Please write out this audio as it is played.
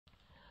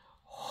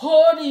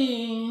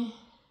Holy,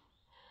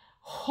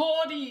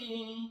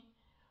 holy,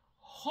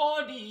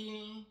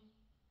 holy,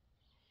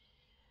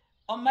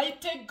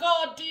 Almighty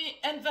God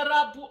and the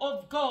Lamb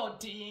of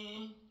God. He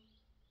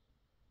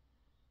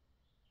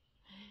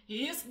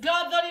is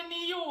gathering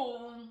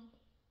you,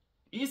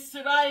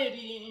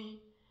 Israel,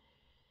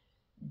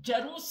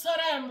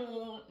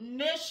 Jerusalem,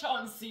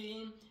 nations,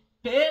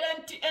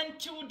 parents and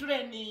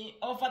children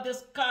over the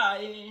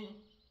sky.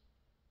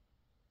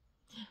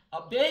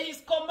 Obey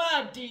his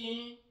command,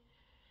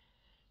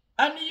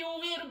 and you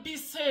will be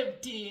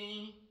saved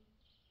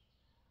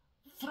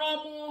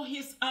from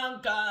his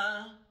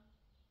anger.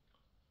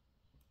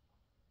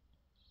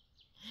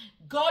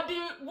 God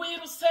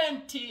will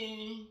send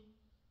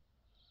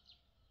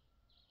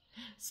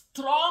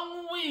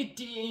strong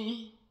wind,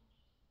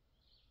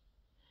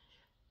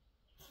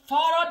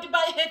 followed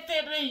by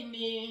heavy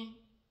rain,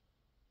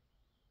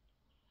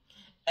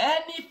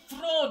 and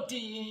flood,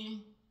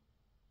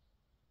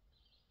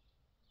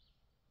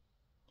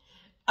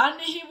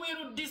 and he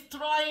will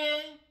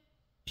destroy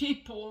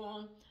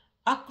people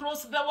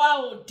across the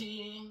world.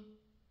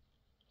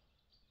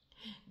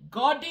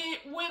 God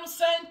will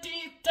send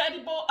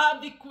terrible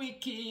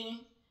earthquake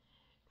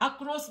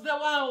across the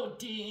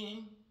world,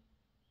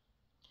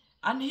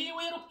 and he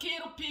will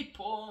kill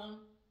people.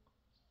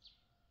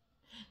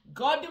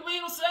 God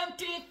will send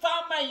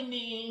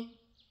famine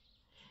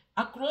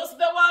across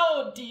the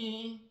world,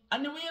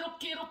 and will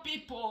kill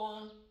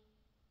people.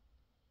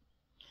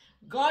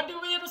 God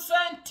will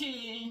send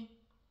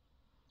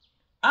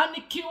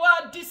and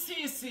cure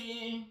disease,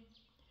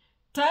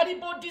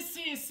 terrible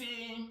disease,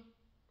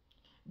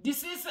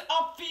 disease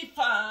of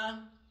fever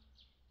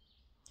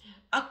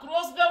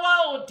across the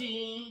world,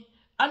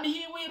 and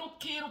he will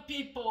kill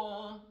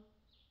people.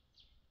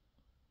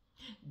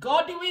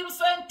 God will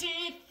send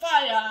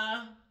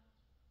fire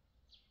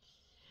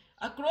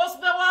across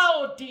the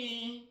world,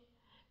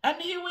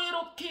 and he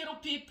will kill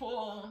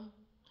people.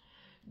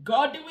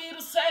 God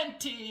will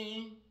send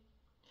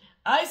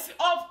ice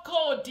of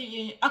cold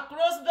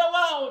across the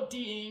world,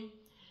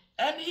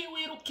 and he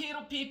will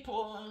kill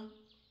people.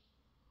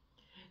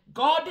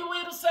 God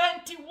will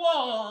send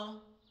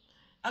war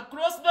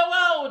across the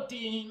world,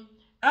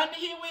 and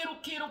he will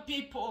kill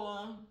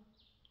people.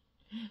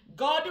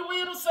 God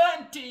will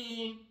send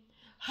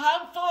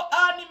harmful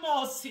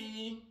animals,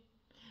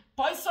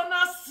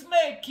 poisonous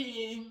snake,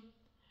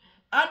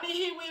 and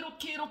he will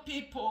kill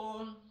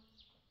people.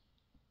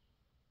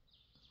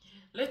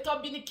 Let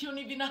us be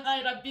kuni vina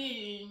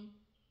hairabi.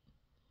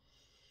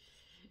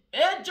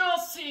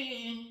 Angels,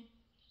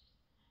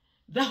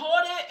 the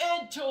holy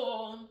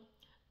angel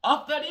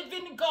of the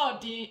living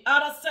God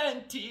are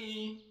sent,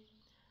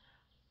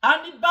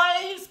 and by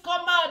his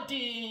command,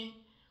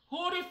 who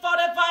will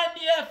forever and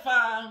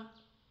ever,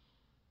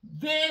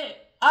 they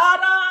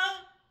are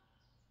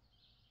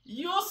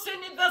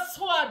using the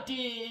sword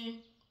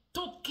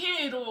to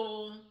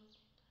kill.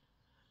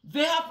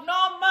 They have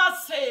no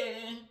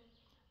mercy.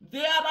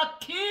 They are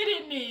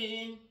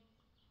killing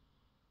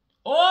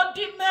old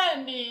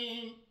men,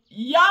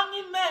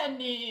 young men.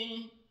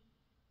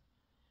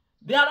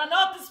 They are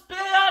not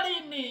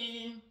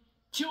sparing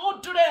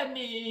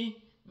children,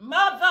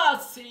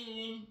 mothers.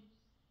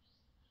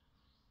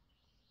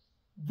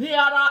 They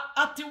are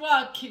at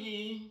work.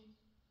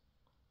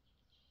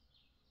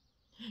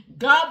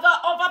 Gather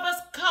over the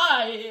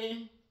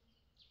sky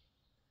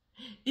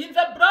in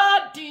the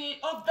blood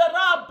of the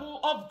Lamb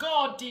of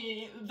God,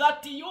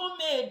 that you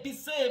may be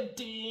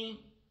saved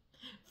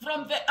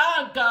from the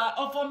anger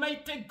of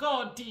Almighty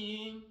God.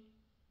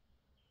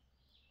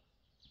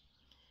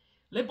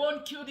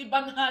 Lebon Kuri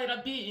Banhai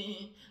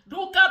Rabbi,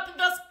 look at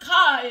the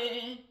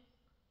sky,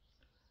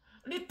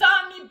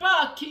 return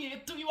back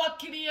to your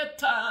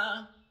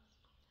Creator,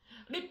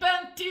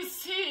 repent his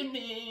sin,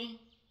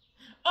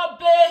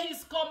 obey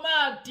his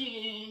command.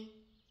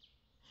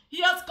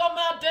 He has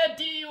commanded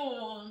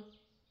you.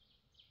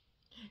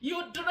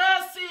 You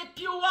dress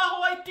pure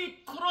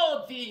white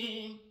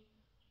clothing,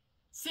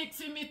 6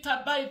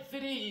 meters by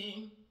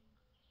 3.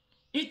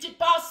 Each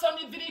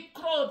person 3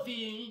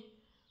 clothing,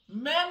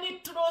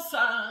 many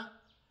trousers,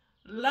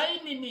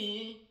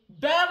 lining,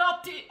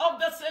 belt of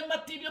the same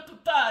material to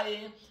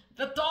tie.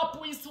 The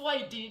top is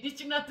wide,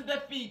 reaching at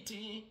the feet,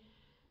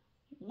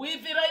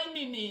 with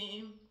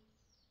lining.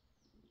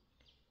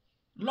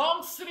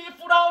 Long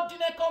sleeve round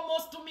neck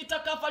almost 2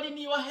 meters covering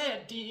your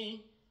head.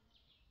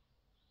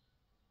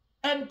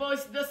 And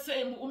boys the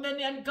same,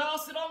 women and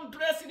girls long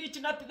dress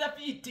reaching at the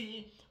feet,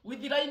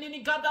 with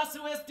lining gathers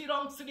waist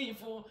long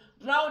sleeve,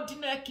 round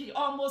neck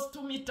almost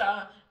 2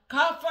 meters,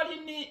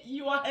 covering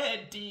your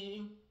head.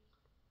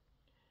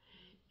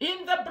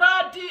 In the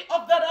blood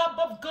of the Lamb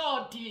of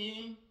God,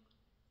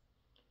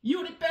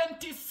 you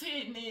repent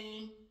sin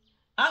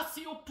as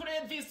you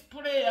pray this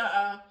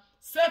prayer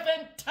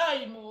 7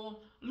 times.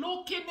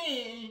 Look in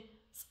the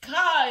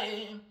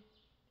sky,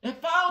 a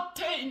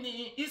fountain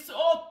is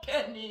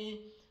open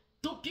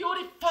to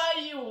purify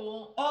you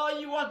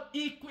all your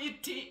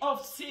iniquity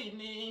of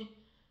sin.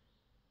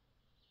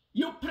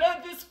 You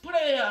pray this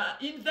prayer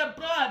in the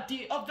blood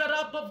of the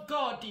Lamb of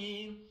God.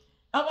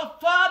 Our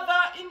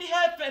Father in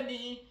heaven,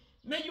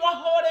 may your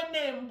holy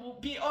name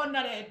be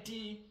honored.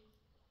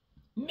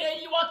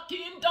 May your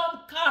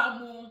kingdom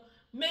come.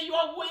 May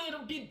your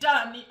will be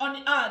done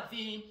on earth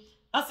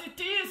as it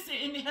is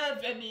in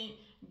heaven.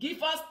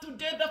 Give us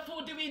today the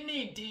food we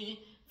need.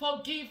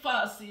 Forgive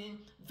us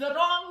the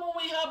wrong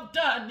we have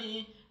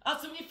done,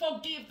 as we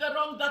forgive the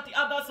wrong that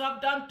others have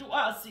done to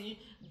us.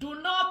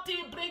 Do not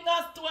bring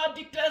us to our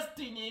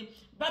destiny,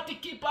 but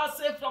keep us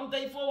safe from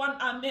the evil one.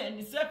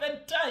 Amen.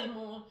 7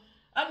 times.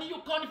 And you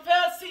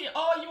confess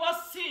all your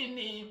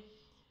sin,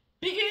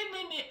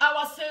 beginning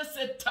our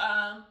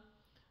ancestor,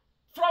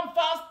 from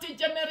first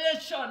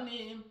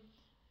generation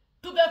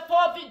to the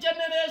 4th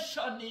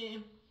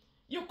generation.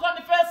 You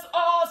confess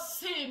all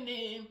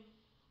sin.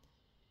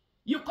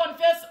 You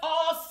confess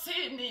all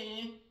sin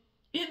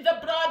in the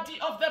blood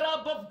of the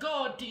Lamb of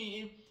God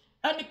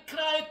and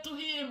cry to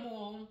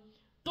him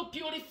to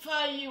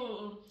purify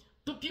you,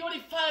 to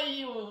purify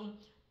you,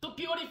 to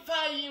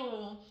purify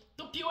you,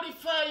 to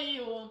purify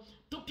you,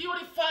 to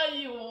purify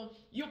you.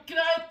 You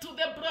cry to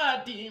the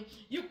blood,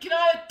 you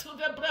cry to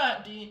the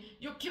blood,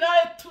 you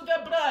cry to the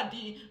blood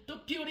to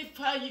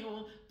purify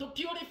you, to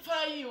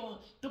purify you,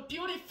 to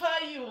purify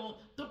you,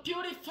 to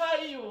purify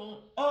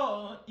you.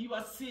 Oh, you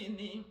are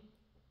sinning.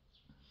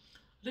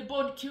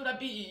 Lebon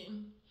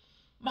Kirabi,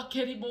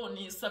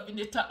 Makeriboni,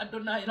 Savineta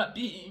Adonai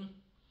Rabbi.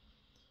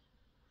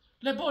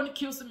 Lebon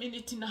Kius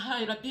Minute in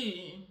High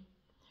Rabbi.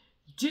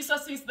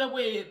 Jesus is the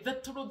way, the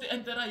truth,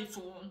 and the life.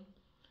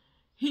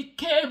 He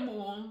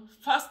came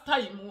first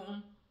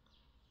time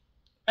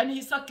and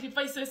he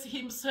sacrifices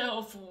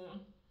himself.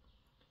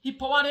 He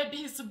poured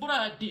his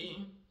blood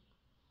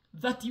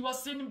that your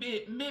sin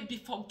may be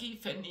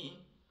forgiven.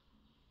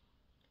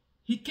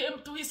 He came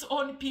to his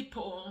own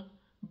people,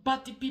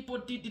 but the people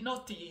did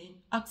not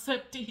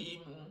accept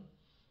him.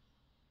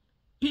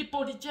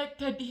 People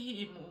rejected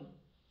him.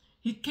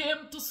 He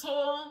came to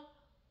show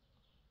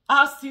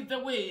us the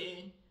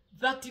way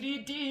that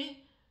leads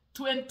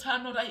to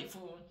eternal life,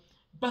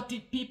 but the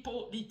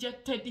people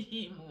rejected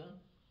him.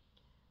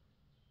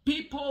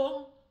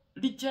 People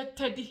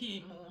rejected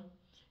him.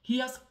 He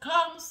has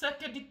come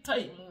second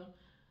time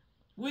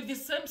with the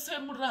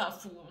same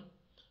wrath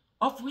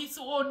of his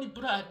own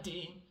blood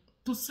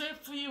to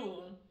save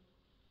you,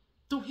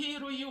 to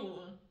heal you,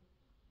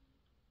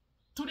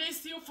 to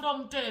raise you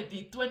from death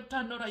to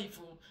eternal life.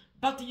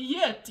 But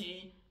yet,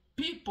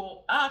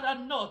 people are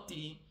not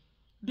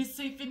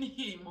receiving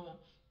him.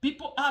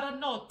 People are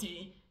not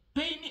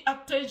paying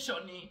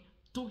attention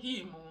to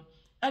him.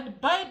 And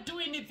by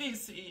doing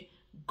this,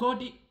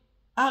 God's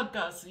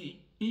anger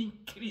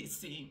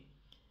increasing.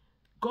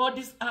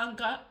 God's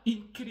anger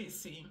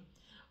increasing.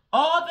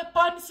 All the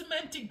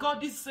punishment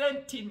God is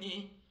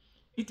sending,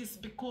 it is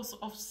because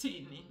of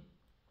sin.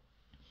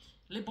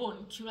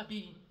 Lebon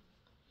Kirabi.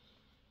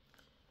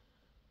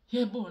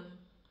 Hebon.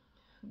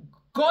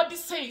 God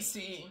says,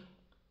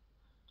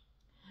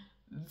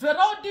 the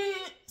Lord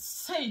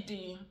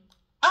said,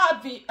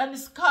 earth and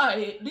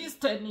sky,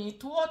 listen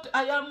to what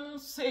I am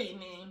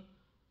saying.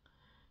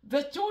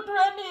 The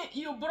children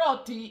you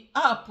brought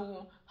up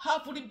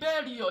have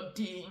rebelled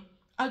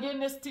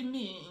against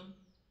me.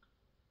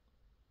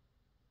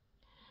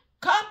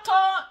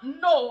 Cattle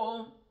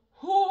know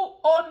who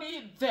own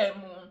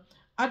them,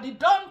 and the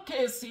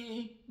donkeys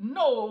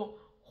know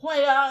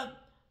where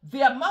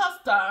their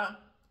master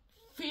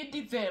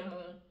feed them.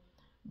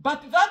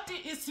 But that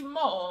is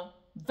more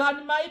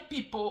than my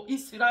people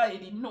Israel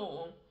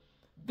know.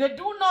 They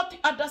do not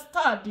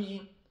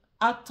understand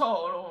at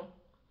all.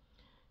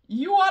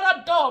 You are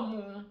a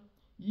dumb,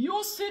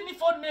 you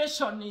sinful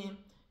nation,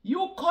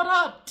 you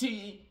corrupt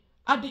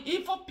and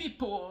evil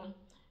people.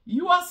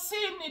 Your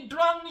sin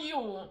drawn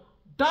you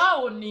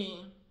down.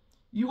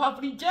 You have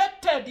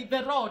rejected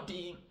the Lord,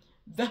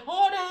 the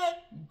holy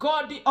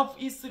God of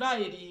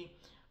Israel,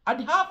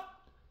 and have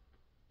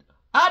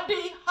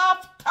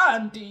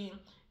turned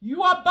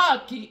your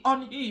back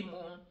on him.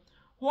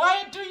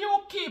 Why do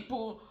you keep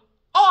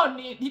on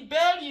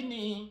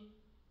rebellion?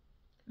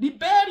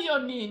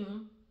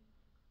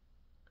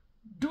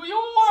 Do you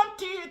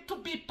want it to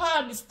be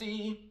punished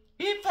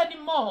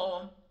even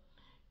more?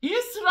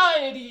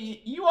 Israel,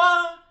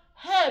 your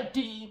head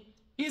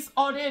is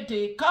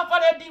already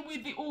covered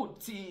with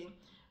wounds,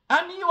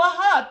 and your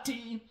heart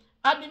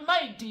and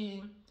mind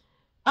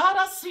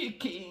are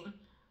sick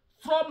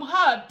from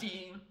head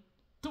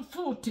to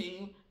foot.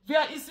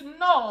 There is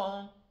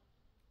not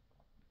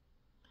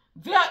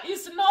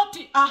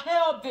a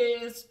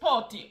healthy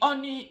spot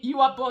on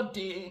your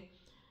body.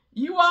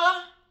 You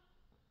are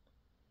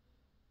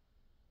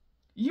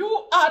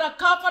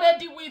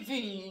covered with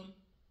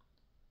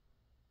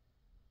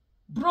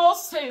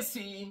bruises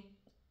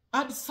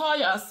and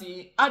sores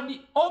and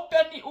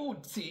open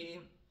wounds.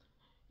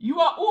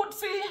 Your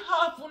wounds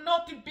have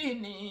not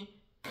been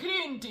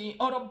cleaned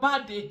or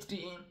bandaged.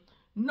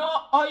 No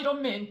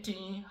ointment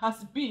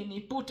has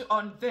been put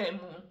on them.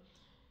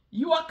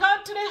 Your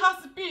country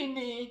has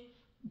been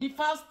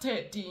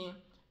devastated,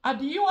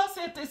 and your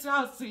cities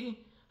have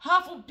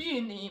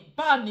been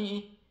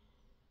burning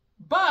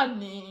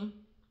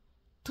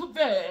to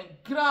the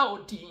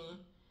ground.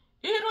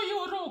 Iru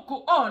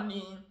yuruku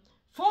oni,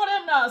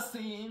 foreigners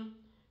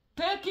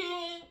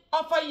taking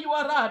over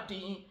your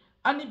radi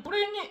and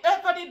bringing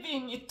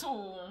everything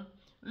to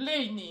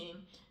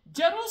Lane.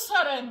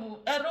 Jerusalem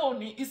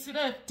eroni is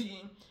left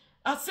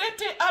a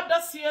city under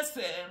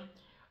CSM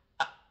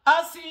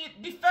as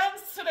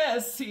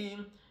defenseless,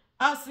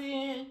 as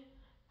a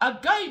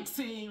guide,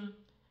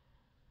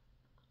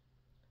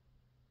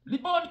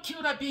 Libon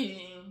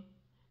Kurabi,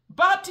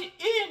 but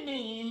in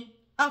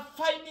a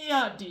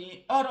vineyard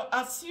or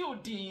a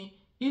field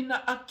in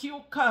a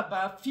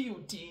cucumber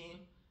field.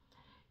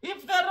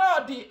 If the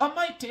Lord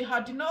Almighty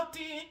had not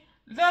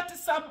let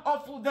some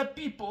of the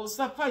people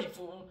survive,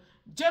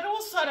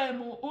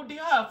 Jerusalem would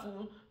have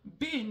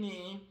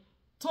been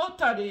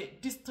totally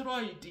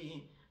destroyed,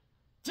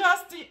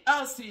 just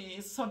as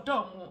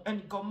Sodom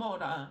and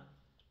Gomorrah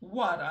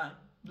were.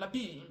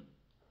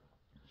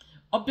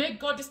 Obey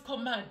God's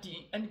command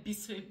and be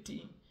saved.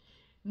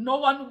 No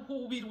one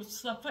who will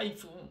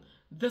survive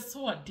the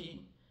sword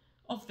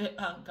of the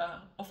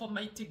anger of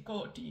Almighty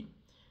God.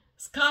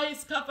 Sky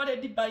is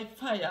covered by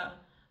fire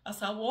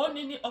as a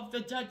warning of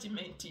the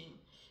judgment.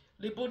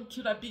 Lebon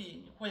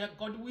Kirabi, where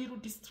God will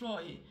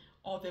destroy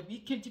all the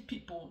wicked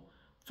people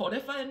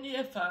forever and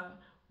ever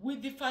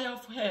with the fire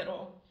of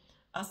hell,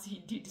 as he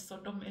did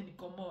Sodom and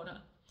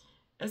Gomorrah.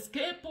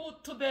 Escape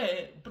to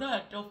the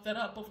blood of the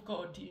Lamb of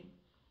God.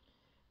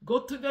 Go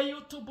to the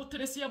YouTube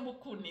Teresia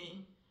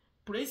Mukuni.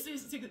 Praise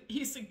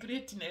his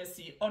greatness,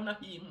 honor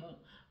him,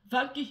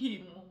 thank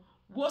him,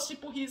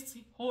 worship his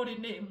holy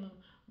name,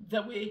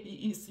 the way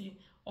he is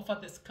over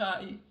the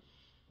sky.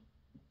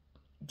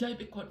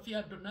 Jaibe konfia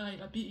Adonai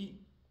Rabbi,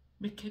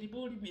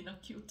 mekeriboli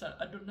minakuta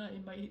Adonai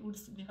my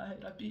ulsini hai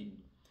Rabbi.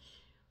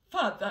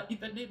 Father, in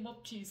the name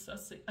of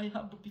Jesus, I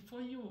humble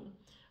before you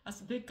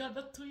as they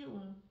gather to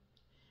you.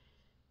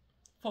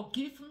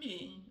 Forgive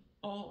me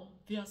all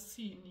their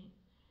sin.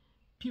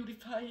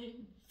 Purify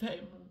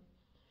them.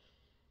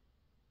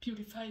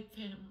 Purify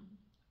them.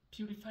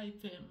 Purify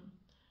them.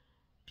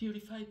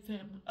 Purify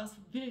them as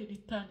they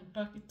return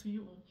back to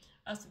you,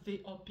 as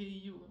they obey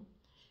you.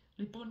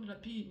 Reborn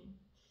Rabbi,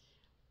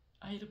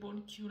 I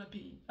reborn you,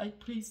 Rabbi. I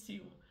praise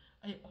you.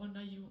 I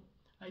honor you.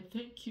 I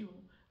thank you.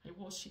 I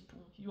worship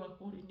your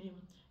holy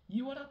name.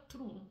 You are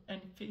true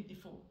and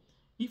faithful.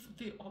 If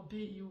they obey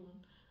you,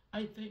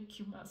 I thank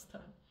you,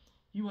 Master.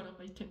 You are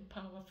mighty and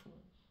powerful.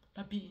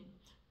 Rabbi,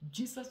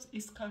 Jesus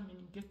is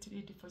coming. Get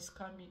ready for his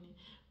coming.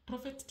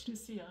 Prophet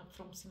Tricia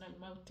from Sinai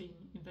Mountain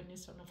in the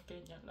nation of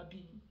Kenya. Rabbi.